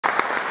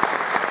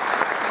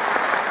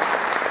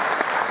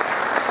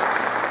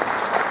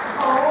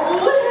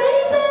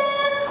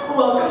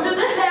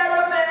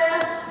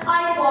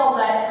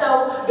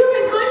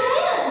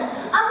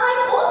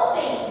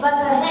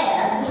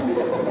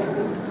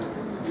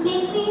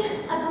Make me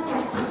a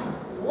brunette.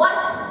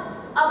 What?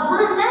 A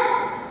brunette?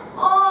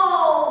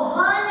 Oh,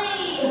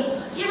 honey,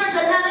 you're a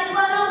genetic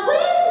little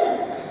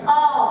win.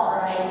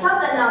 All right,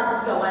 something else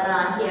is going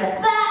on here.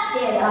 Back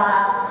it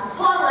up.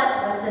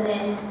 Paulette's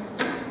listening.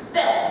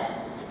 Spill.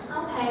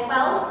 Okay,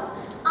 well,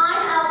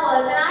 I'm Ed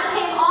Woods, and I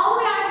came all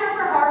the way out here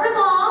for Harvard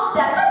Law.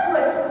 That's a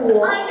good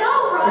school. I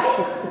know, right?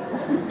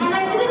 And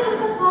I did it just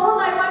to follow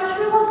my one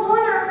true love,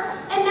 Warner,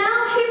 and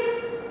now he's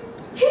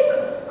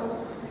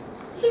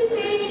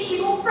dating an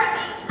evil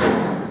preppy.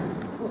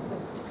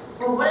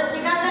 Well, what has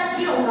she got that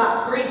she don't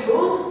got 3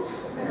 boobs?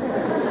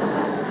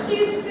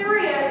 She's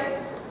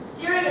serious.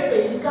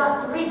 Seriously, she's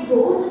got 3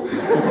 boobs?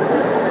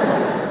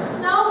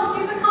 No,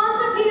 she's a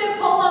constipated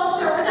polo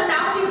shirt with a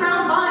mousy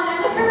brown bun,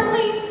 and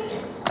apparently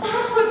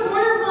that's what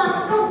Warner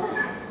wants, so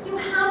you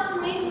have to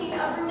make me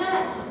a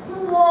brunette.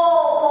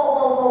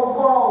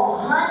 Whoa,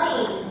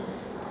 honey.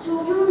 Do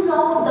you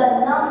know the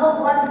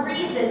 #1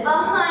 reason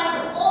behind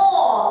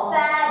all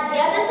bad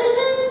hair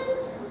decisions?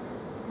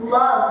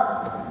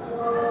 Love.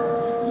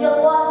 You're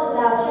lost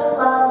without your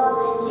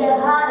love. Your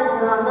heart is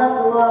on the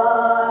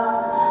floor.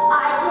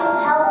 I can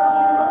help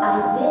you.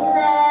 I've been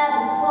there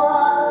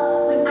before.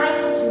 When I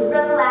need to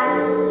relax,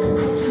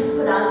 I just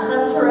put on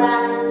some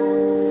tracks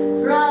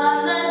from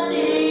the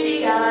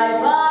CD I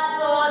bought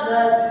for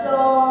the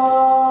store.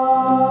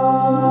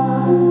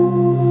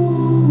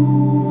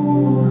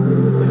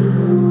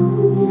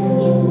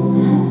 Isn't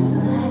that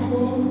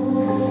relaxing?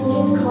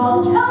 It's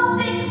called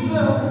Celtic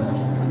Moose.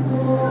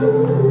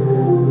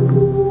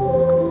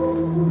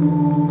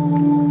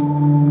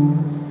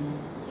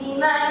 See,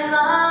 my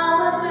mom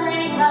was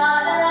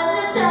 3/4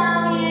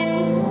 Italian,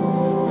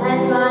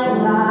 and my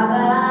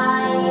father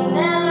I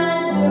never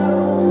knew.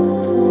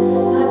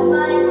 But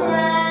my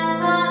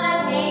grandfather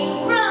came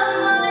from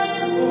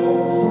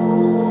Ireland,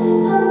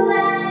 the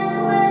land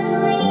where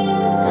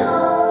dreams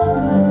come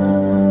true.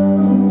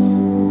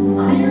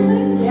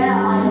 Ireland? Yeah,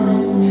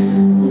 Ireland.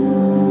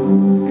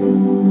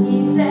 He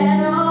said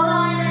all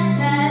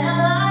Irishmen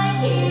are like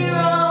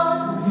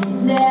heroes.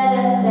 They're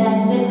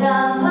descended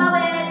from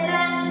poets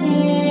and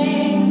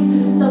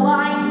kings. So I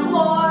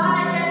swore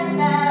I'd get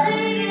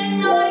married in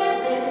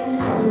Ireland,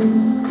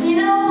 in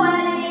a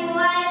wedding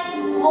like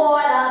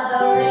Lord of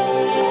the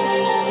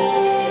Rings.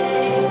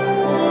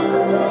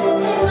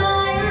 In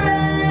my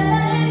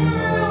red-headed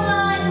groom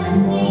I could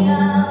see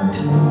him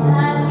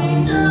as we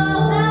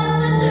stroll past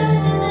the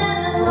churches and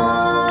the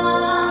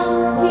farms.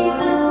 He's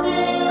a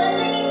sailor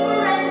named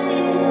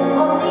Brenton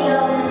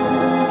O'Neill.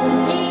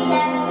 He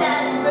can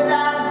dance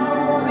without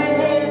moving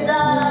his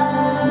arms.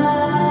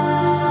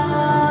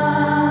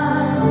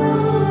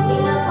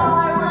 In a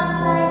bar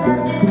once I met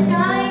this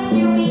guy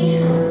Dewey,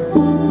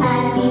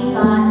 and he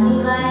bought me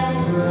like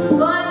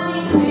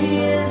 14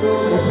 beers.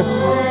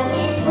 And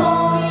he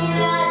told me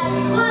that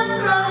he was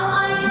from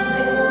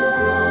Ireland,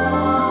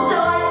 so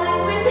I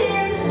lived with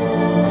him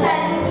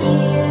 10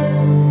 years.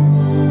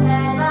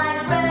 And my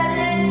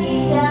wedding he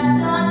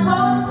kept on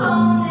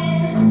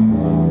postponing.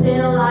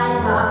 Still I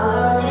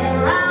followed him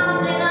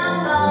round in a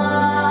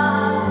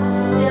fog,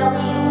 till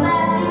he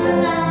left me with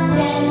that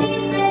skanky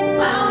big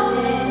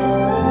pounding.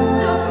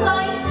 Took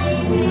my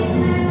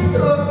savings and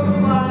took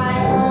my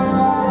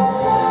home.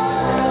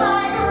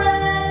 My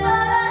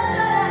grandmother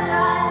said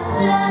I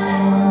shut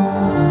it.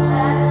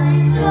 Every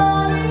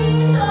story he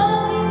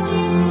told me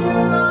seemed me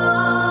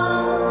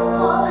wrong.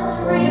 All the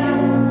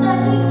dreams that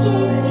he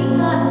gave me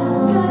got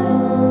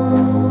gutted.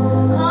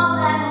 All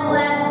that's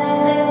left is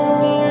this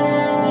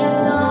weird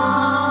song.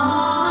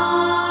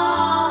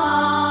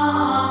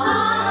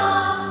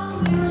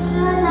 You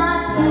should not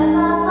give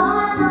up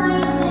on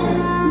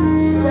Ireland.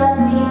 Just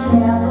be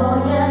careful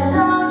you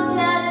don't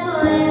get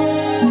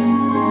played.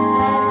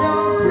 And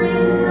don't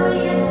drink till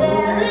you're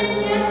tearing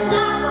your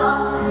top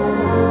off,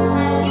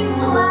 and you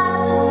flash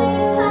the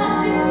St.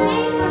 Patrick's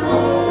Day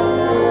parade.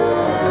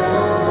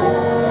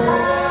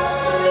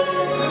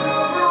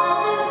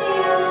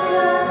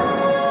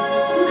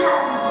 You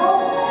have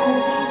hope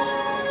as each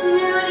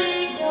beauty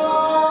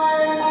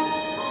dawns.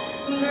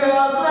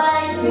 Girls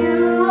like you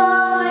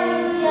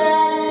always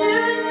get to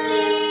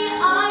see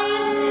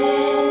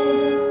Ireland.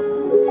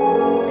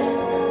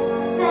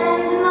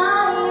 Send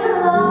my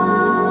love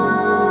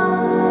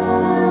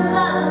to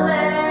the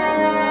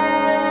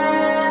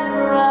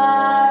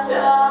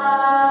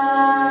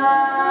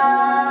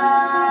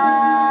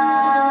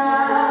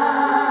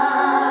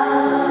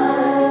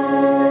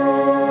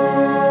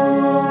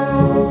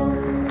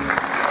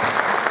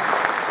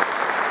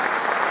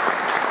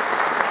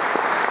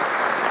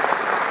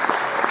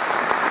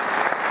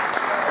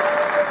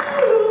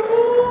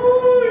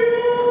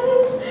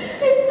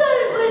It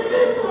sounds like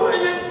this one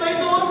is my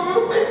dog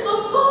Rufus the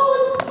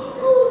most.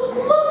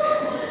 Look,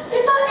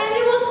 it's our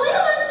annual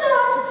glamour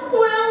shot.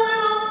 We're a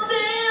little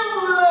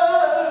sailor.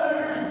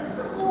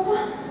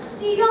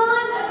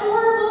 Beyond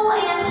adorable,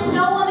 and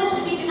no woman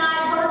should be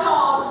denied her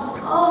dog.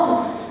 Oh,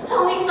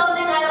 tell me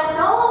something I don't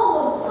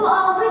know. So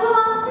I'll bring a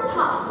lobster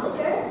pop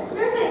stickers.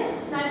 Perfect.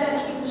 I've got a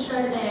case of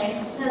Chardonnay.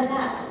 Now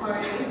that's a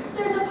party.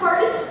 There's a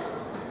party?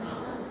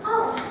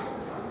 Oh,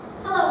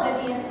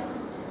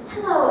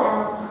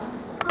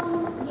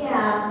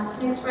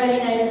 Next Friday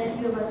night, a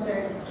few of us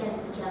are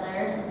getting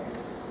together.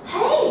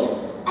 Hey,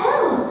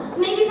 Elle,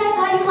 maybe that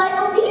guy you like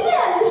will be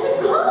there. You should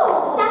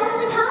go.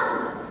 Definitely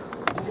come.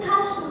 It's a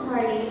costume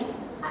party.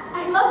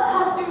 I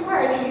love costume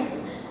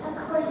parties. Of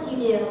course you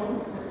do.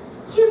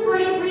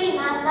 2:43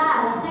 Mass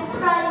Ave, next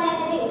Friday night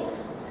at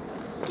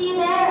 8. See you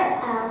there.